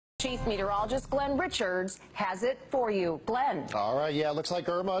Chief Meteorologist Glenn Richards has it for you. Glenn. All right, yeah, looks like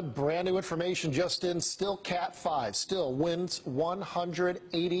Irma, brand new information just in, still Cat 5, still winds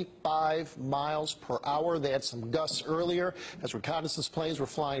 185 miles per hour. They had some gusts earlier as reconnaissance planes were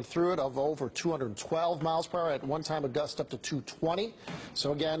flying through it of over 212 miles per hour. At one time, a gust up to 220.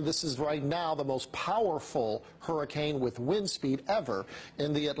 So again, this is right now the most powerful hurricane with wind speed ever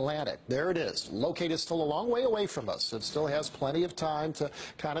in the Atlantic. There it is. Located still a long way away from us. It still has plenty of time to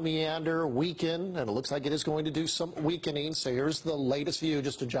kind of meander, weaken, and it looks like it is going to do some weakening. So here's the latest view,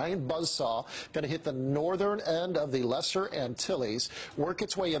 just a giant buzzsaw going to hit the northern end of the Lesser Antilles, work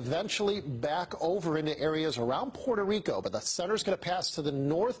its way eventually back over into areas around Puerto Rico, but the center is going to pass to the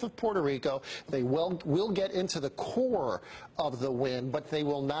north of Puerto Rico. They will get into the core of the wind, but they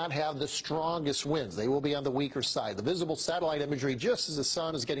will not have the strongest winds. They will be on the weaker side. The visible satellite imagery, just as the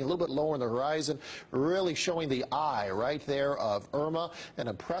sun is getting a little bit lower on the horizon, really showing the eye right there of Irma, an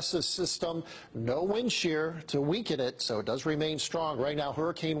impressive system. No wind shear to weaken it, so it does remain strong. Right now,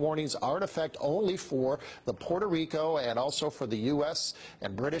 hurricane warnings are in effect only for the Puerto Rico and also for the U.S.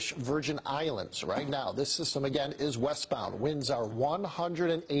 and British Virgin Islands. Right now, this system, again, is westbound. Winds are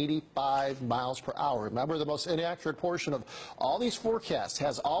 185 miles per hour. Remember, the most inaccurate portion of all these forecasts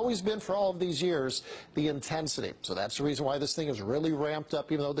has always been, for all of these years, the intensity. So that's the reason why this thing is really ramped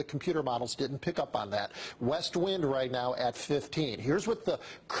up, even though the computer models didn't pick up on that. West wind right now at 15. Here's what the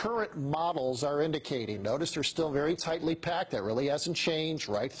current models are indicating. Notice they're still very tightly packed. That really hasn't changed.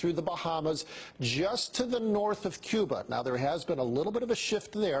 Right through the Bahamas, just to the north of Cuba. Now, there has been a little bit of a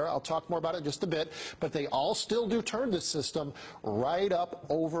shift there. I'll talk more about it in just a bit, but they all still do turn this system right up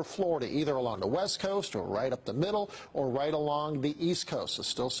over Florida, either along the west coast or right up the middle or right along the east coast. So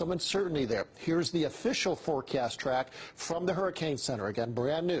still some uncertainty there. Here's the official forecast track from the Hurricane Center. Again,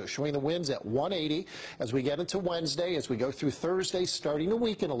 brand new, showing the winds at 180 as we get into Wednesday, as we go through Thursday, starting to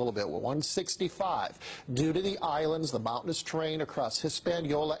weaken a little bit with 165 due to the islands, the mountainous terrain across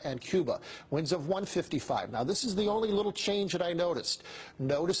Hispaniola and Cuba. Winds of 155. Now, this is the only little change that I noticed.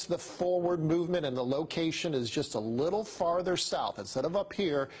 Notice the forward movement, and the location is just a little farther south. Instead of up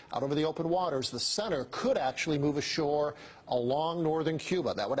here, out over the open waters, the center could actually move ashore along northern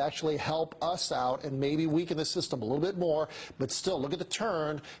Cuba. That would actually help us out and maybe weaken the system a little bit more. But still, look at the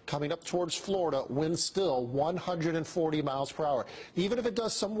turn coming up towards Florida. Winds still 140 miles per hour. Even if it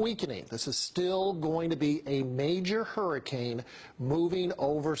does some weakening, this is still going to be a major hurricane moving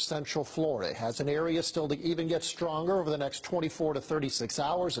over central Florida. It has an area still to even get stronger over the next 24 to 36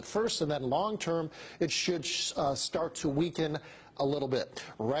 hours at first, and then long term, it should start to weaken a little bit.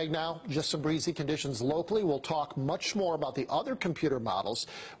 Right now, just some breezy conditions locally. We'll talk much more about the other computer models.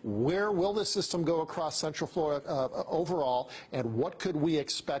 Where will this system go across central Florida overall, and what could we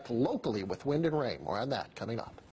expect locally with wind and rain? More on that coming up.